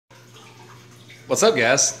What's up,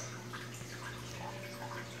 guys?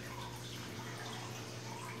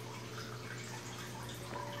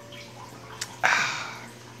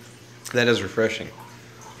 That is refreshing.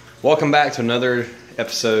 Welcome back to another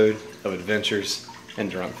episode of Adventures in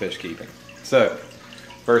Drunk Fish Keeping. So,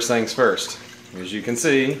 first things first, as you can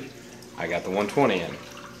see, I got the 120 in.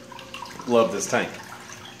 Love this tank.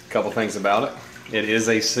 A couple things about it. It is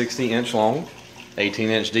a 60-inch long,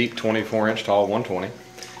 18-inch deep, 24-inch tall 120.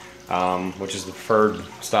 Which is the preferred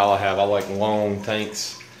style I have. I like long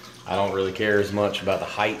tanks. I don't really care as much about the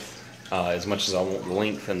height as much as I want the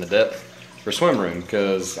length and the depth for swim room,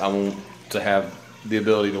 because I want to have the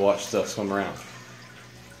ability to watch stuff swim around.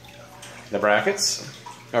 The brackets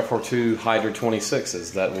are for two Hydra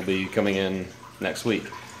 26s that will be coming in next week.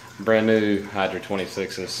 Brand new Hydra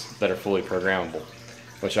 26s that are fully programmable,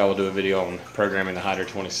 which I will do a video on programming the Hydra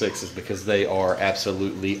 26s because they are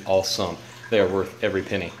absolutely awesome. They are worth every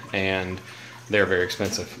penny, and they're very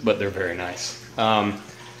expensive, but they're very nice. You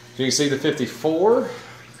can see the 54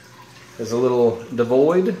 is a little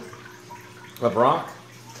devoid of rock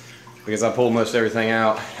because I pulled most everything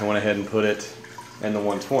out and went ahead and put it in the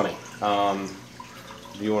 120.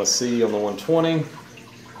 If you want to see on the 120,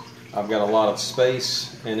 I've got a lot of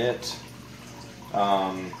space in it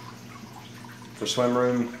for swim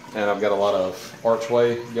room, and I've got a lot of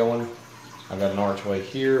archway going. I've got an archway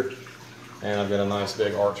here, and I've got a nice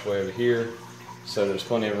big archway over here, so there's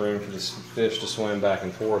plenty of room for this fish to swim back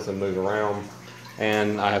and forth and move around,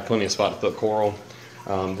 and I have plenty of spot to put coral.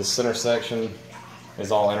 This center section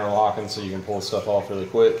is all interlocking, so you can pull stuff off really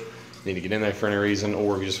quick. You need to get in there for any reason,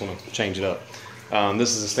 or if you just want to change it up.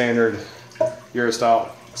 This is a standard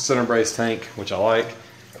Euro-style center brace tank, which I like.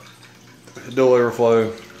 Dual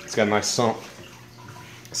overflow. It's got a nice sump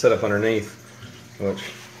set up underneath, which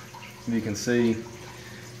you can see.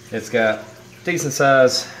 It's got decent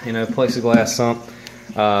size, plexiglass sump,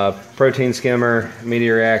 protein skimmer,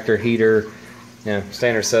 media reactor, heater,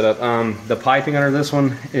 standard setup. The piping under this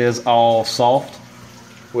one is all soft,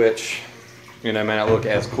 which may not look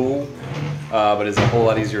as cool, but it's a whole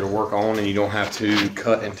lot easier to work on, and you don't have to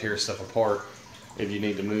cut and tear stuff apart if you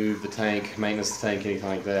need to move the tank, maintenance the tank, anything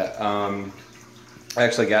like that. I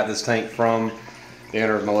actually got this tank from the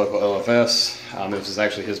owner of my local LFS. This is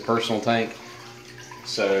actually his personal tank.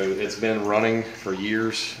 So it's been running for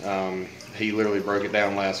years. He literally broke it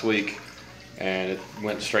down last week, and it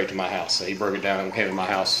went straight to my house. So he broke it down and came to my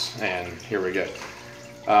house, and here we go.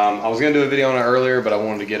 I was going to do a video on it earlier, but I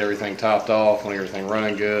wanted to get everything topped off, want everything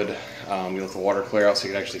running good, let the water clear out so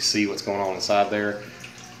you can actually see what's going on inside there.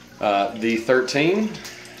 The 13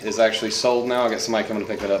 is actually sold now. I got somebody coming to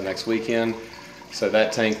pick that up next weekend. So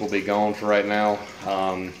that tank will be gone for right now.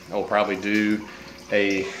 I'll probably do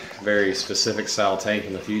a very specific style tank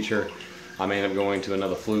in the future. I may end up going to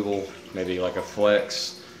another fluval, maybe like a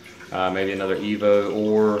Flex, maybe another Evo,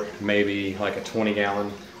 or maybe like a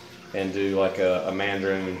 20-gallon, and do like a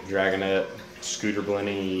Mandarin, Dragonet, Scooter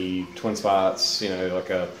Blenny, Twin Spots, like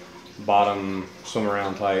a bottom swim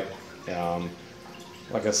around type,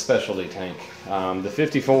 like a specialty tank. The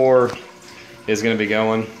 54 is going to be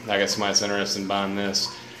going. I got somebody that's interested in buying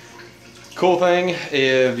this. Cool thing,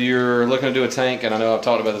 if you're looking to do a tank, and I know I've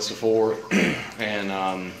talked about this before, and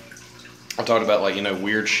I've talked about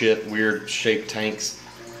weird shaped tanks.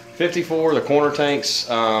 54, the corner tanks,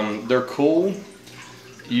 they're cool.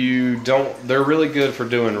 They're really good for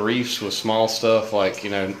doing reefs with small stuff, like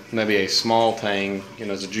maybe a small tang,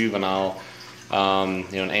 as a juvenile, an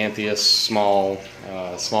anthias,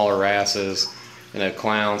 smaller wrasses,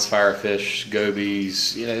 clowns, firefish,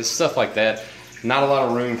 gobies, stuff like that. Not a lot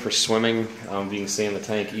of room for swimming. You can see in the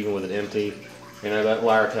tank, even with it empty. That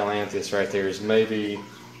lyre-tail anthias right there is maybe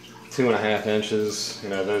 2.5 inches.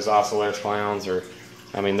 Those ocellaris clowns are,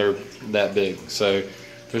 they're that big. So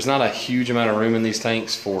there's not a huge amount of room in these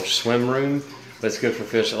tanks for swim room, but it's good for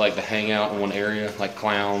fish that like to hang out in one area, like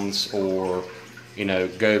clowns or,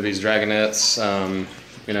 gobies, dragonets.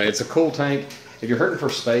 It's a cool tank. If you're hurting for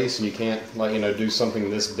space and you can't, do something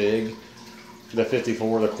this big, the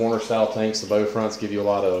 54, the corner style tanks, the bow fronts give you a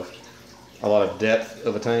lot of depth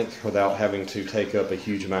of a tank without having to take up a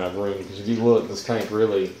huge amount of room. Because if you look, this tank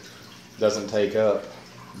really doesn't take up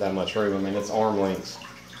that much room. It's arm lengths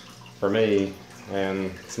for me,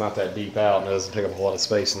 and it's not that deep out, and it doesn't take up a lot of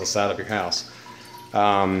space in the side of your house.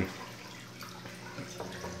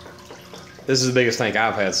 This is the biggest tank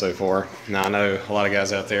I've had so far. Now I know a lot of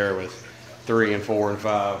guys out there with 3 and 4 and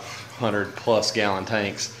 500 plus gallon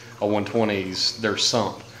tanks. 120s, they're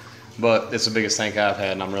sump, but it's the biggest tank I've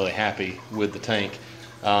had, and I'm really happy with the tank.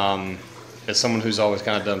 As someone who's always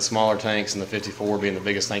kind of done smaller tanks, and the 54 being the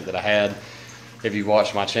biggest tank that I had, if you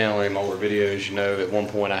watch my channel and my older videos, you know at one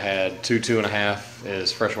point I had 2.5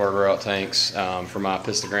 is freshwater grow-out tanks for my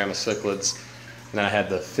Pistogramma cichlids. And then I had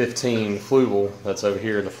the 15 fluval that's over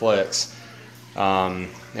here, the flex, and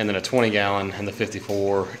then a 20 gallon and the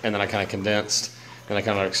 54, and then I kind of condensed, and I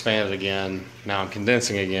kind of expanded again. Now I'm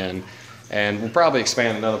condensing again, and we'll probably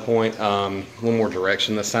expand another point, one more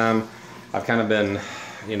direction this time. I've kind of been,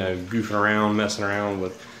 you know, goofing around, messing around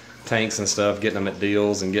with tanks and stuff, getting them at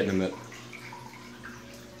deals and getting them at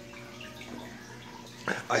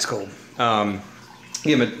ice cold.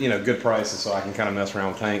 Give them at, you know, good prices so I can kind of mess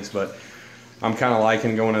around with tanks, but I'm kind of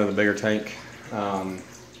liking going into the bigger tank.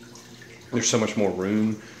 There's so much more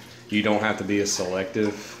room. You don't have to be as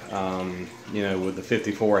selective. You know, with the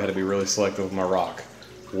 54, I had to be really selective with my rock.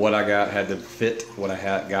 What I got had to fit. What I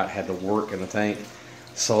got had to work in the tank.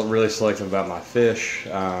 So really selective about my fish.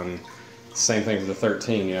 Same thing with the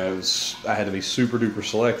 13. You know, I had to be super duper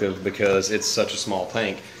selective because it's such a small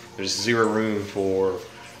tank. There's zero room for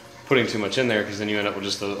putting too much in there, because then you end up with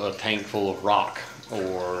just a tank full of rock,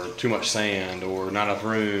 or too much sand, or not enough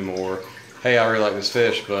room, or hey, I really like this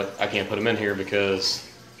fish, but I can't put him in here because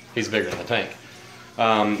he's bigger than the tank.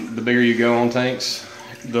 The bigger you go on tanks,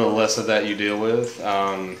 the less of that you deal with.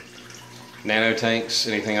 Nano tanks,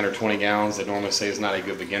 anything under 20 gallons that normally say is not a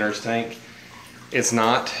good beginner's tank. It's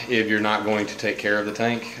not if you're not going to take care of the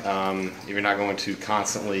tank. If you're not going to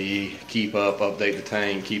constantly keep up, update the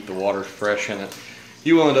tank, keep the water fresh in it,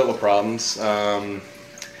 you will end up with problems. The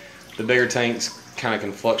bigger tanks kind of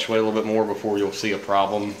can fluctuate a little bit more before you'll see a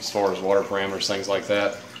problem as far as water parameters, things like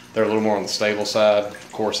that. They're a little more on the stable side.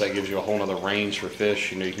 Of course, that gives you a whole nother range for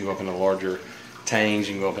fish. You know, you can go up into larger tangs,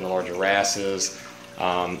 you can go up into larger wrasses,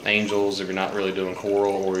 angels if you're not really doing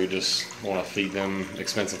coral, or you just want to feed them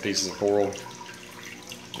expensive pieces of coral.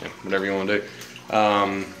 Yeah, whatever you want to do.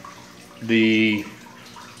 The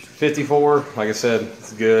 54, like I said,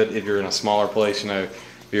 it's good if you're in a smaller place. You know,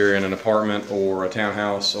 if you're in an apartment or a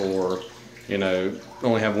townhouse, or you know,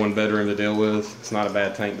 only have one bedroom to deal with, it's not a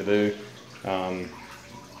bad tank to do.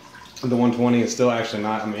 The 120 is still actually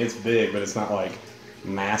not, I mean, it's big, but it's not like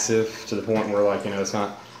massive to the point where, like, you know, it's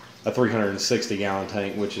not a 360 gallon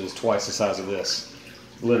tank, which is twice the size of this.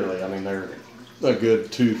 Literally, I mean, they're a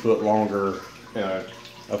good 2 foot longer, you know,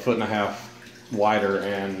 1.5 foot wider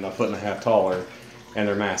and 1.5 foot taller, and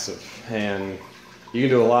they're massive. And you can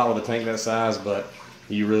do a lot with a tank that size, but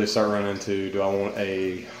you really start running into, do I want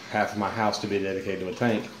half of my house to be dedicated to a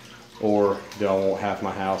tank, or do I want half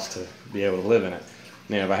my house to be able to live in it?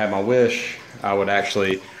 Now, if I had my wish, I would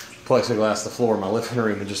actually plexiglass the floor in my living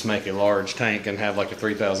room and just make a large tank and have like a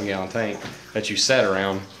 3,000 gallon tank that you set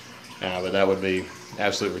around, but that would be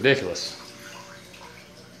absolutely ridiculous.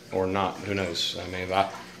 Or not, who knows? I mean,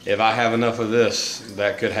 if I have enough of this,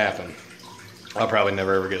 that could happen. I'll probably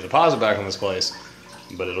never ever get a deposit back on this place,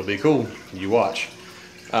 but it'll be cool. You watch.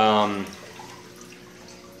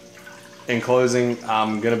 In closing,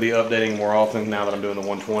 I'm going to be updating more often now that I'm doing the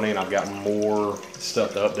 120, and I've got more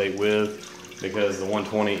stuff to update with, because the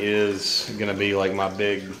 120 is going to be like my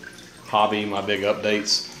big hobby, my big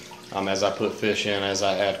updates. As I put fish in, as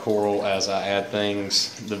I add coral, as I add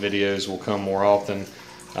things, the videos will come more often.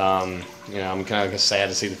 You know, I'm kind of sad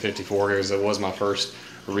to see the 54 go, because it was my first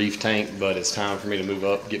reef tank, but it's time for me to move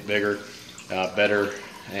up, get bigger, better,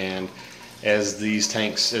 and as this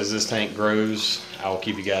tank grows, I'll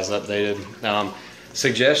keep you guys updated.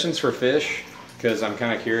 Suggestions for fish, because I'm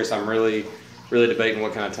kind of curious. I'm really debating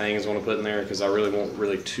what kind of tangs I want to put in there, because I really want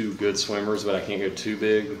really 2 good swimmers, but I can't go too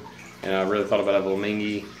big. And I really thought about a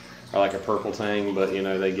flamingo or like a purple tang, but you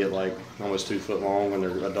know, they get like almost 2 foot long when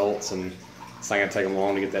they're adults, and it's not gonna take them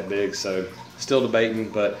long to get that big. So still debating,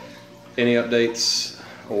 but any updates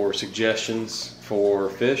or suggestions for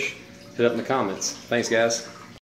fish, hit up in the comments. Thanks, guys.